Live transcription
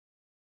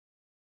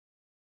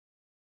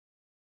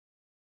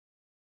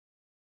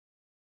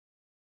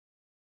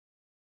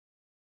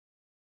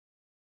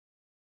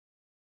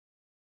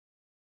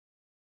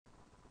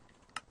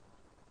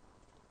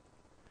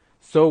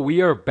So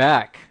we are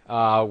back.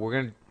 We're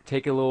gonna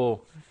take a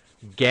little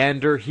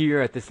gander here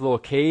at this little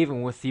cave,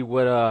 and we'll see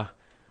what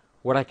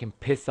I can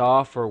piss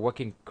off or what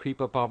can creep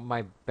up on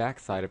my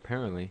backside.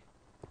 Apparently,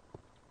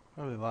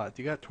 Probably a lot.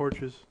 Do you got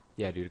torches?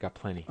 yeah, dude, I got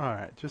plenty.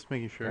 Alright, just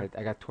making sure.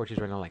 I got torches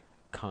right now, like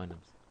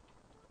condoms.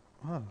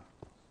 Oh.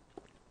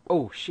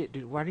 Oh shit,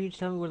 dude! Why didn't you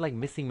tell me we're like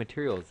missing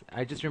materials?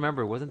 I just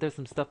remember, wasn't there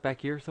some stuff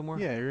back here somewhere?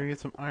 Yeah, you're gonna get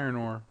some iron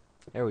ore.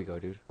 There we go,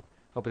 dude.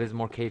 Oh, but there's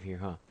more cave here,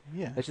 huh?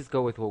 Yeah. Let's just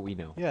go with what we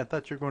know. Yeah, I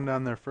thought you were going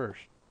down there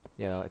first.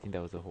 Yeah, I think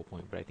that was the whole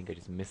point, but I think I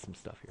just missed some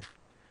stuff here.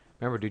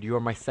 Remember, dude, you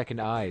are my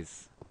second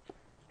eyes.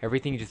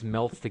 Everything just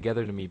melts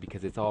together to me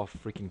because it's all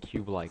freaking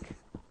cube-like.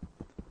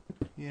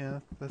 Yeah,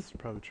 that's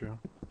probably true.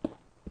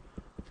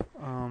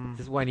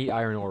 This is why I need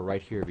iron ore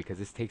right here, because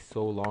this takes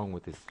so long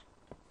with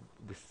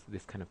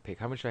this kind of pick.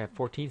 How much do I have?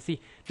 14? See,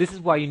 this is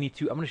why you need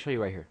to... I'm going to show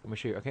you right here. I'm going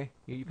to show you, okay?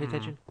 You pay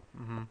attention?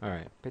 Mm-hmm.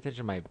 Alright, pay attention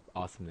to my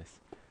awesomeness.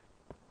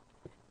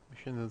 You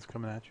sure that's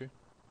coming at you?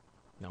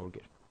 No, we're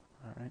good.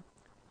 Alright.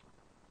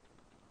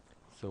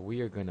 So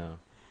we are gonna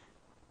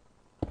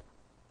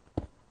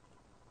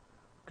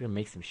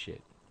make some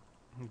shit.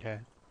 Okay.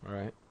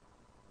 Alright.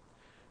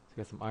 So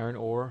we got some iron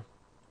ore.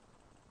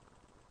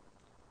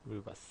 We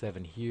have about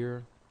 7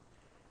 here.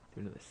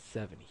 Do another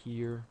 7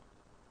 here.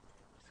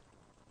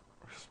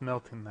 We're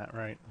smelting that,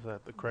 right? Is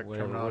that the correct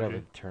Whatever terminology?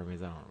 the term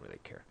is, I don't really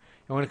care.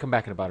 I'm gonna come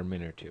back in about a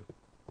minute or two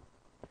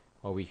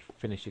while we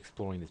finish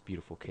exploring this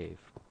beautiful cave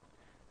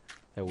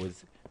that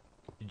was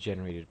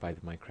generated by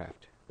the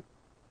Minecraft.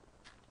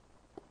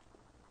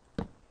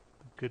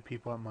 Good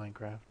people at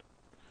Minecraft.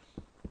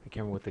 I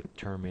can't remember what the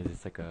term is.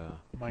 It's like a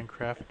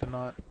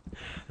Minecraft-a-not?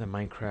 the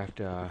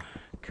Minecraft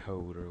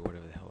code or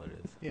whatever the hell it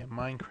is. Yeah,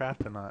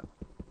 Minecraft-a-not.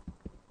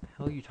 The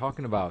hell are you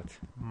talking about?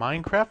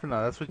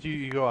 Minecraft-a-not. That's what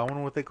you go, I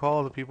wonder what they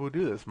call the people who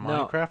do this.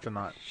 No.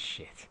 Minecraft-a-not.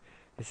 Shit.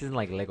 This isn't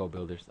like Lego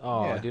Builders.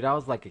 Oh, Yeah. dude, I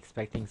was like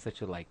expecting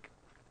such a like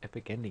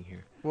epic ending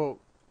here. Well,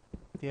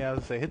 yeah, I was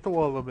gonna say, hit the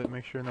wall a little bit,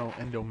 make sure no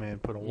Endoman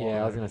put a wall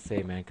Yeah, I was there. gonna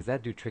say, man, because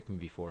that dude tricked me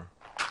before.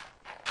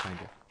 Kind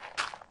of.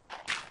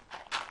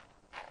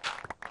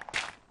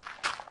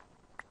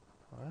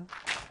 What?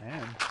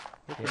 Sand?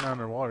 Look Yeah.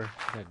 underwater.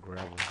 Is that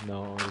gravel?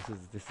 No, this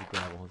is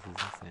gravel.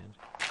 This is sand.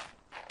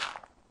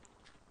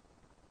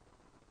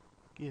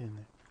 Get in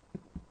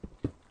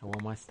there. I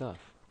want my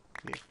stuff.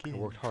 Yeah, get I in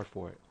worked hard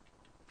for it.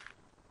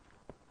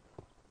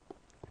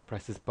 I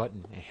pressed this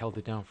button and held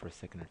it down for a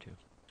second or two.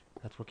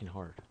 That's working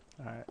hard.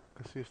 Alright,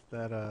 let's see if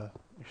that,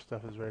 your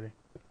stuff is ready.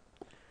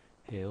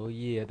 Hell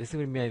yeah. This is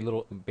gonna be my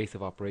little base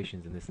of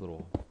operations in this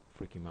little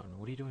freaking mountain.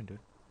 What are you doing, dude?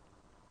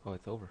 Oh,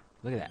 it's over.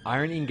 Look at that.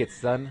 Iron ingots,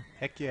 son.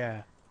 Heck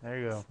yeah. There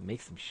you go. Let's make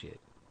some shit.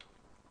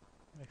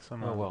 Make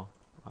some, Oh, well.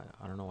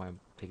 I don't know why I'm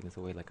taking this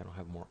away. Like, I don't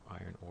have more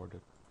iron ore to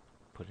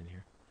put in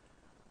here.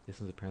 This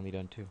one's apparently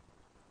done, too.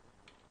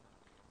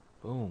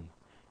 Boom.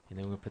 And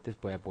then we're gonna put this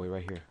bad boy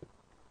right here.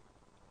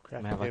 I'm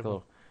gonna have like a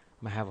little...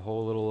 I'm gonna have a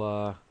whole little,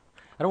 I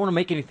don't want to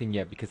make anything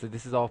yet because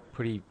this is all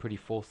pretty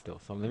full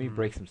still. So let me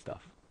break some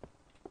stuff.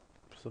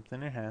 Something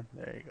in your hand.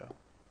 There you go.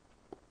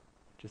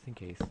 Just in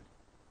case.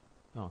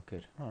 Oh,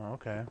 good. Oh,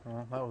 okay.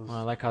 Well, that was... Well,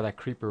 I like how that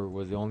creeper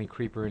was the only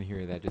creeper in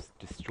here that just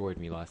destroyed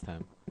me last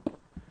time.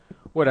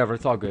 Whatever,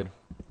 it's all good.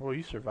 Well,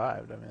 you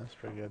survived. I mean, that's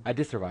pretty good. I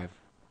did survive.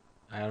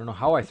 I don't know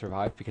how I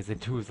survived because the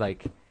dude was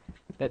like...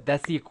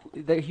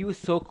 he was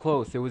so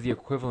close. It was the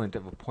equivalent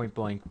of a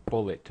point-blank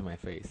bullet to my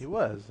face. He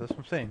was. That's what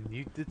I'm saying.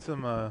 You did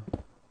some, I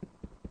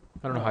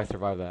don't know how I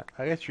survived that.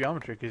 I guess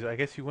geometry, because I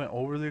guess you went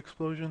over the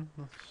explosion.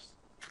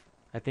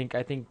 I think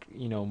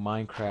you know,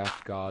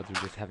 Minecraft gods were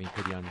just having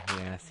pity on me.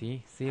 Yeah,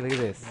 see, look at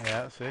this.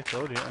 Yeah, see, I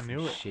told you. I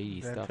knew it.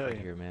 Shady Did I stuff tell right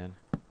you? here, man.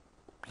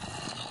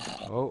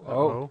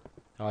 Uh-oh.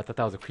 Oh, I thought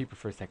that was a creeper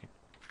for a second.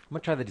 I'm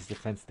gonna try this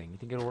defense thing. You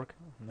think it'll work?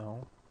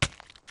 No.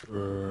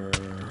 No,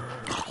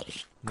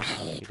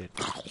 it did.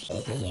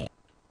 Okay.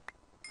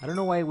 I don't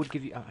know why it would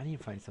give you... I need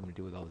to find something to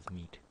do with all this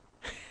meat.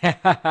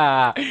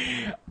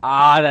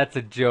 Ah, that's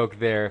a joke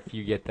there. If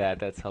you get that,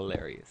 that's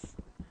hilarious.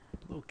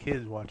 Little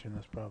kids watching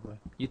this, probably.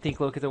 You think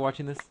little kids are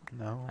watching this?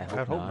 No, I I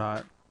hope hope not.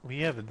 not. We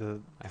have the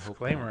I hope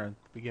disclaimer not. at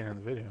the beginning of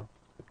the video.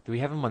 Do we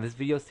have them on this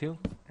videos too?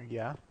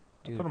 Yeah.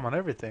 I Dude. put them on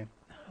everything.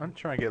 I'm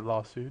trying to get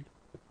lawsuit.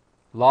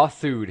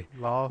 Lawsuit.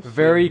 Lawsuit.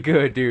 Very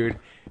good, dude.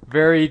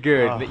 Very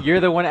good. Oh. You're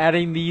the one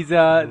adding these.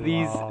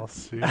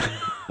 Lawsuit.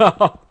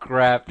 Oh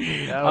crap!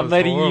 That I'm was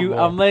letting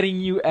horrible.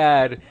 you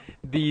add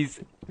these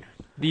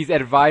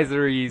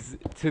advisories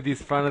to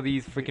these front of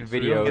these freaking So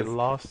we don't get videos,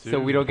 lawsuit. so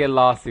we don't get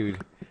lawsuit.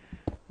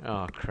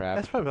 Oh crap!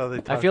 That's probably how they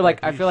talk. I feel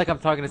like I'm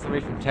talking to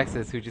somebody from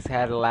Texas who just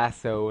had a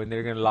lasso and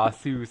they're gonna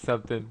lasso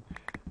something.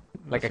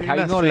 Like a cow.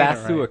 You gonna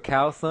lasso a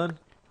cow, son?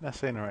 Not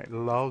saying it right.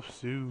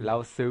 Lawsuit.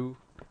 Lasso.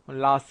 I'm gonna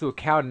lasso a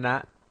cow,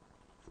 not.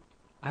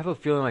 I have a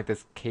feeling like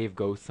this cave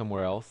goes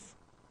somewhere else,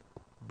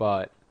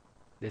 but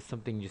there's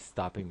something just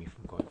stopping me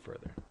from going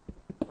further.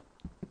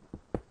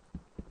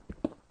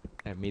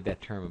 I've made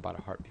that term about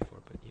a heart before,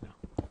 but you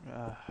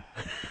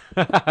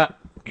know.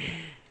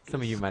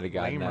 Some of you might have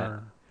gotten that.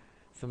 Disclaimer.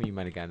 Some of you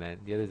might have gotten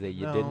that. The others that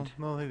you No, didn't.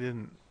 no, they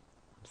didn't.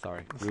 I'm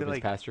sorry. Let's say, Ruben's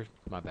like- pastor.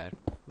 My bad.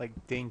 like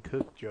Dane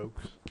Cook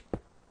jokes.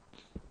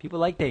 People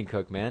like Dane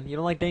Cook, man. You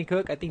don't like Dane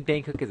Cook? I think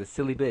Dane Cook is a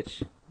silly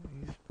bitch.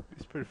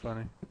 He's pretty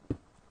funny.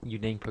 You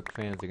Dane Cook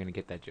fans are gonna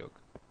get that joke.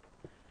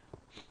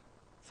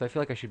 So I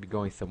feel like I should be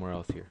going somewhere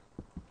else here.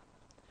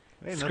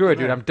 Screw it,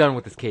 dude. I'm done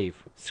with this cave.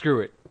 Screw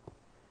it.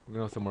 We're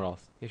going somewhere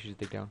else. You should just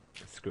dig down.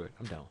 Screw it.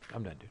 I'm done.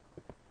 I'm done, dude.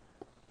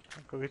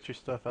 Go get your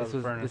stuff out of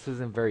the furnace. This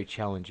wasn't very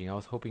challenging. I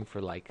was hoping for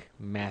like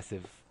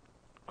massive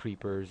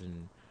creepers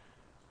and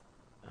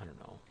I don't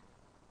know,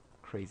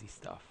 crazy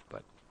stuff,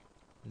 but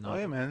no. Oh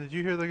yeah, man! Did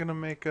you hear they're gonna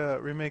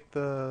remake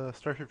the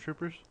Starship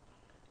Troopers?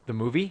 The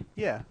movie?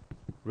 Yeah.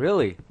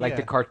 Really? Like Yeah.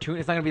 the cartoon?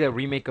 It's not gonna be the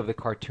remake of the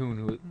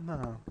cartoon.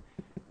 No.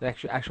 The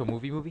actual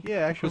movie? Yeah,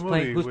 actual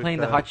movie. Who's playing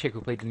the hot chick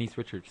who played Denise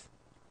Richards?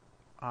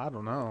 I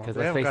don't know. Because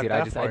let's face it,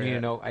 I need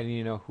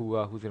to know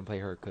who's gonna play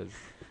her. Because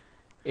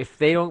if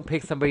they don't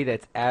pick somebody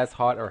that's as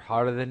hot or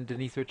hotter than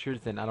Denise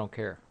Richards, then I don't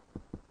care.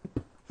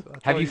 So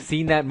Have you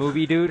seen that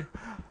movie, dude?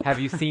 Have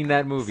you seen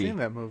that movie? Seen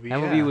that movie? That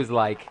movie was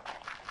like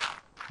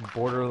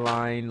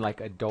borderline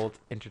like adult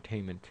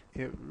entertainment.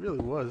 It really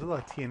was. There's a lot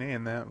of TNA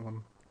in that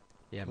one.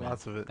 Yeah, man.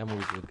 Lots of it. That was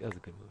a good movie. That's a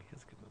good movie.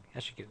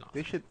 That should get an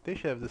Oscar. They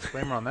should have a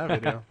disclaimer on that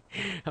video.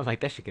 I'm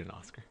like, that should get an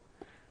Oscar.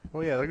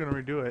 Oh yeah, they're gonna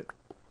redo it.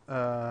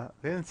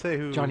 They didn't say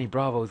who. Johnny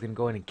Bravo is gonna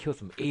go in and kill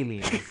some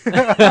aliens.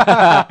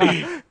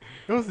 It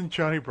wasn't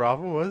Johnny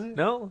Bravo, was it?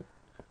 No.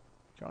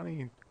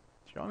 Johnny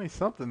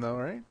something though,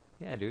 right?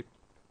 Yeah, dude.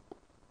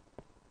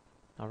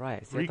 All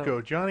right. See,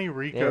 Rico, Johnny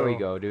Rico. There we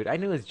go, dude. I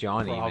knew it was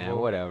Johnny, man.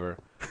 Bravo. Whatever.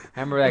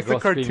 I remember that It's a girl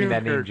screaming cartoon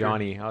that name, character.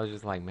 Johnny. I was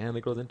just like, man,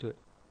 the girl's into it.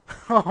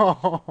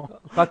 Oh.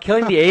 About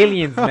killing the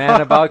aliens,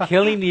 man. About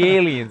killing the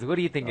aliens. What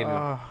are you thinking?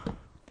 Oh,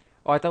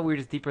 I thought we were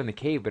just deeper in the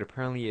cave, but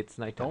apparently it's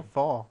nighttime. Don't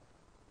fall.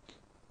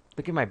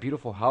 Look at my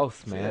beautiful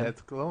house, man. Yeah,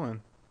 it's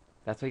glowing.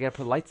 That's why you gotta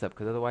put lights up,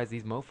 because otherwise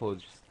these mofos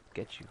just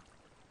get you.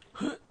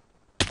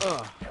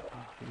 Ugh.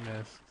 You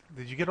missed.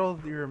 Did you get all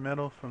of your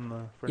metal from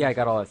the furnace? Yeah, I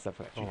got all that stuff.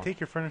 Did you take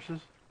your furnaces?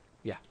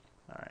 Yeah.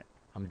 Alright.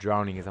 I'm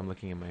drowning as I'm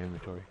looking at my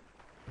inventory.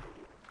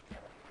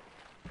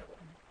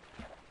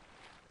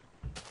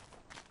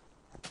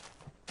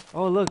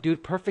 Oh, look,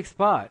 dude. Perfect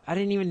spot. I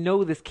didn't even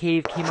know this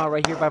cave came out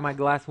right here by my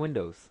glass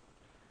windows.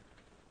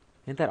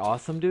 Isn't that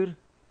awesome, dude?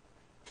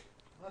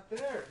 Not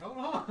there. Hold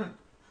on.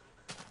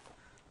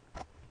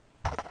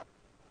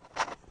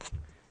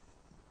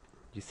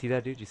 You see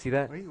that, dude? You see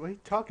that? Why are you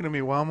talking to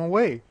me while I'm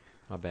away?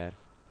 My bad.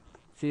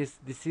 See this?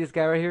 You see this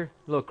guy right here?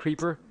 Little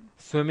creeper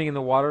swimming in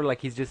the water like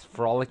he's just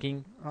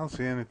frolicking I don't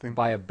see anything.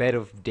 by a bed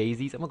of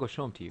daisies. I'm gonna go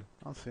show him to you.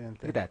 I don't see anything.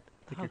 Look at that.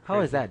 think How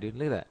you're is crazy. that, dude?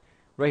 Look at that.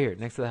 Right here,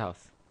 next to the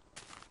house.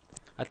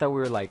 I thought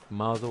we were like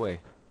miles away.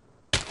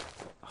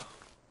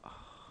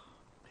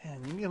 Man,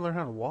 you need to learn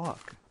how to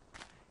walk.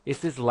 It's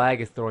this lag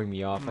is throwing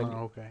me off.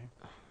 Okay.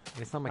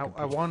 It's not my I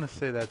computer. want to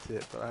say that's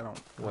it, but I don't.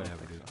 Whatever,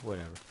 think dude. so.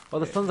 Whatever. Oh,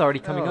 the sun's already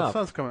coming The up.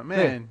 sun's coming.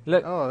 Man.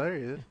 look. Oh, there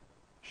he is.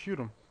 Shoot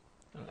him.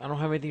 I don't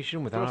have anything to shoot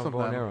him with. I Throw don't have a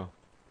bow and something at him. arrow.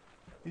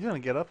 He's going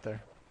to get up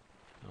there.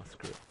 Oh,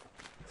 screw it.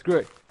 Screw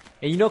it.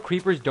 And you know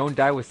creepers don't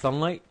die with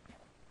sunlight?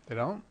 They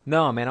don't?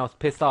 No, man. I was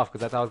pissed off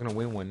because I thought I was going to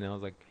win one. And I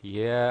was like,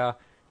 yeah,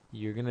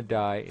 you're going to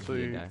die. And So,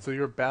 he didn't die. so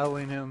you're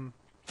battling him.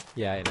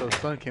 Yeah, So the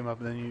sun came up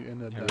and then you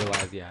ended I up dying.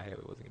 realized, yeah, it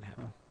wasn't going to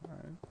happen.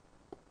 Alright.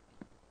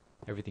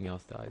 Everything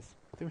else dies.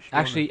 I think we should go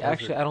in the Actually,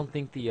 desert. I don't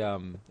think the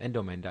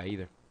Endomen die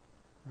either.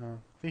 I think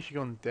you should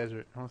go in the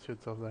desert. I want to see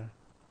what's over there.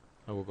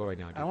 Oh, we'll go right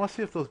now, dude. I want to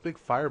see if those big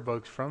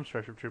firebugs from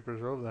Starship Troopers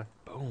are over there.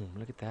 Boom.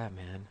 Look at that,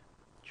 man.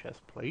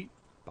 Chest plate.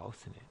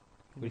 Bossing it.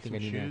 What do Maybe you think I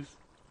some need shoes. next?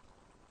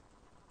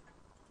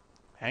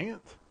 Hang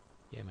it.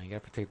 Yeah, man, you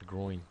gotta protect the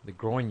groin. The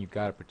groin you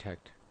gotta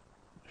protect.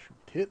 Shoot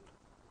tip.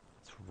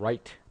 That's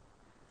right.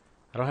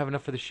 I don't have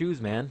enough for the shoes,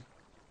 man.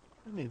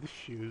 I need the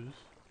shoes.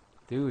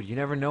 Dude, you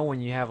never know when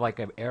you have like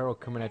an arrow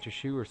coming at your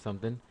shoe or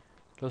something.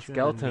 Those Shoot in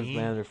the skeletons, knee.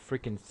 man, they're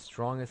freaking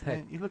strong as heck.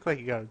 Man, you look like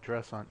you got a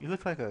dress on. You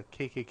look like a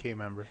KKK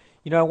member.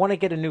 You know, I want to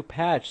get a new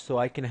patch so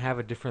I can have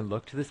a different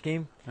look to this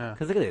game. Yeah.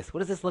 Cause look at this. What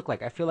does this look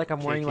like? I feel like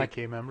I'm wearing like.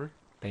 KKK member.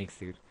 Thanks,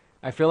 dude.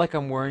 I feel like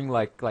I'm wearing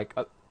like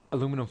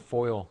aluminum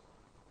foil.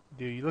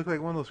 Dude, you look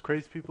like one of those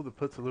crazy people that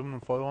puts aluminum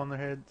foil on their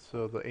head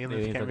so the aliens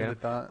Aliens can't look read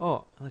at the dot.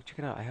 Oh, look, check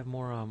it out. I have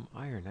more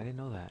iron. I didn't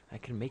know that. I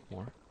can make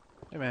more.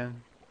 Hey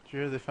man, did you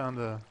hear they found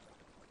a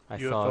I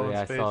UFO saw. in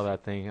Yeah, I space? saw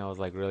that thing. I was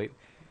like, really?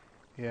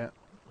 yeah.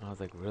 I was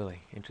like,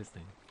 really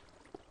interesting.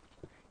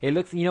 It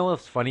looks. You know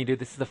what's funny, dude?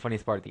 This is the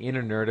funniest part. The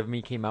inner nerd of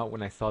me came out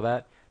when I saw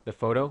that the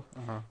photo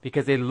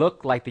because it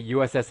looked like the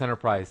USS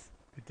Enterprise,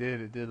 It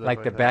did look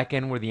like the that. back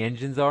end where the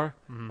engines are.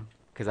 Mm-hmm.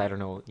 Because I don't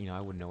know. You know, I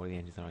wouldn't know where the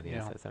engines are on the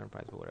Yeah. USS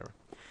Enterprise, but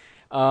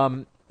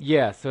whatever.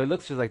 Yeah. So it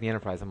looks just like the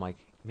Enterprise. I'm like,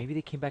 maybe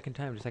they came back in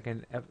time, just like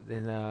in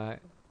that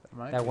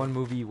one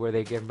movie where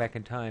they get back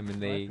in time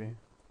and they.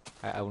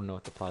 I don't know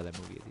what the plot of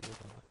that movie is either.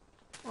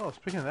 Well,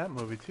 speaking of that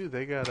movie too,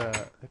 they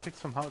picked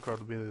some hot girl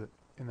to be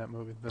in that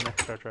movie, the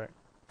next Star Trek.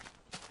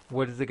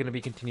 What is it going to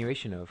be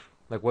continuation of?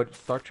 Like what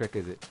Star Trek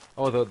is it?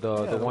 Oh,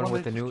 the one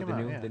with that the just new came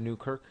out, yeah. the new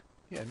Kirk.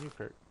 Yeah, new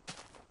Kirk.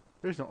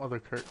 There's no other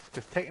Kirks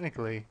because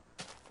technically,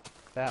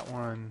 that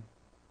one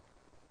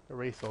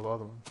erased all the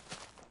other ones.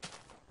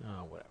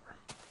 Oh, whatever.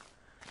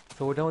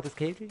 So we're done with this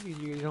cave?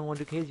 You don't want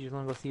to do caves? You just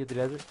want to go see the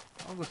desert?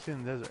 I'll go see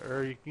in the desert.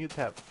 Or you can get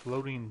that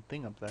floating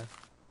thing up there.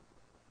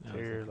 No, To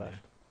it's your okay. left.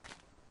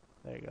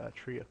 There you got a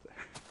tree up there.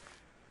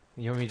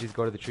 You want me to just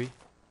go to the tree?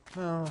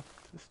 No,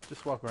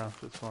 just walk around,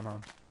 see what's going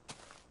on.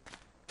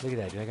 Look at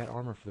that, dude. I got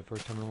armor for the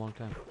first time in a long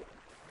time.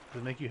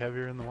 Does it make you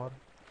heavier in the water?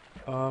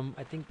 I don't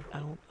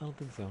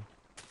think so.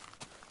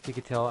 You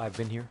could tell I've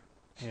been here.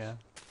 Yeah.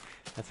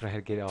 That's what I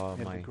had to get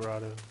In my. the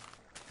grotto.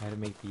 I had to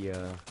make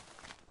the.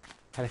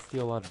 Had to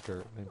steal a lot of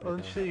dirt. Oh,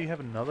 didn't you say you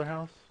have another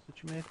house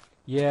that you made?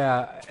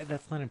 Yeah,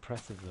 that's not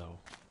impressive though.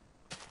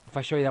 If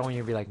I show you that one,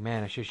 you'll be like,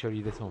 man, I should show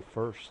you this one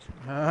first.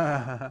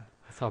 Yeah,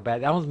 That's how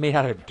bad. That one's made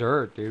out of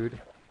dirt, dude.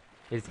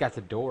 It's got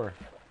a door.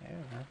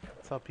 man.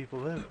 That's how people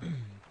live.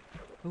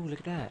 Ooh, look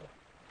at that.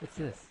 What's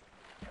this?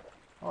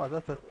 Oh,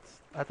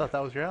 I thought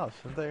that was your house.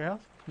 Isn't that your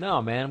house?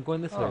 No, man, I'm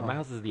going this way. Oh. My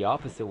house is the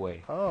opposite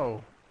way.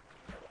 Oh.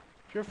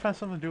 Did you ever find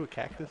something to do with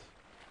cactus?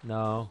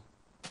 No.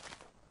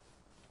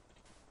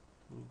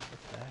 Ooh,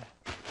 what's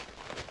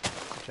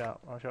that?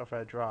 Watch out for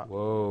that drop.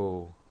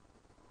 Whoa.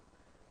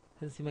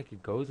 Doesn't seem like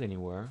it goes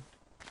anywhere.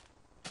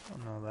 I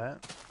don't know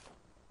that.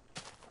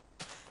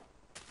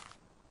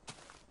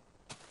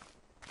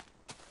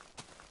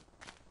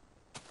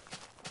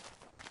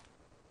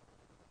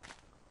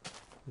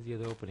 Where's the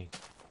other opening?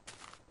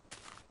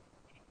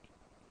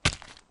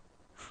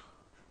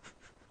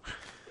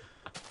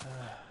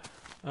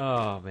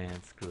 Oh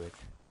man, screw it.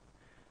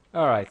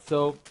 Alright,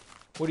 so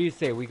what do you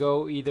say? We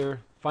go either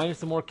find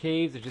some more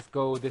caves or just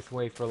go this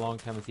way for a long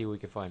time and see what we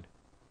can find?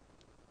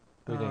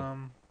 What do you think?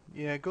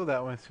 Yeah, go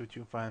that way and see what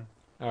you can find.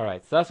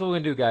 Alright, so that's what we're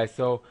gonna do, guys.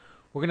 So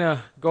we're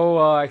gonna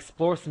go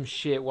explore some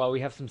shit while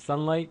we have some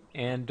sunlight,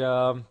 and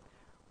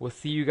we'll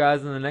see you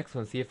guys in the next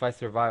one. See if I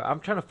survive. I'm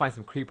trying to find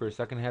some creepers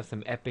so I can have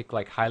some epic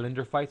like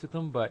Highlander fights with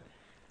them, but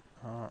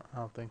I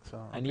don't think so.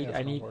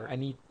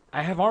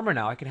 I have armor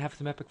now. I can have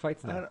some epic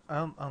fights now. I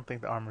don't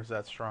think the armor's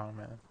that strong,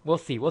 man. We'll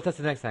see. We'll test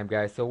it next time,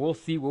 guys. So we'll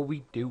see what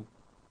we do.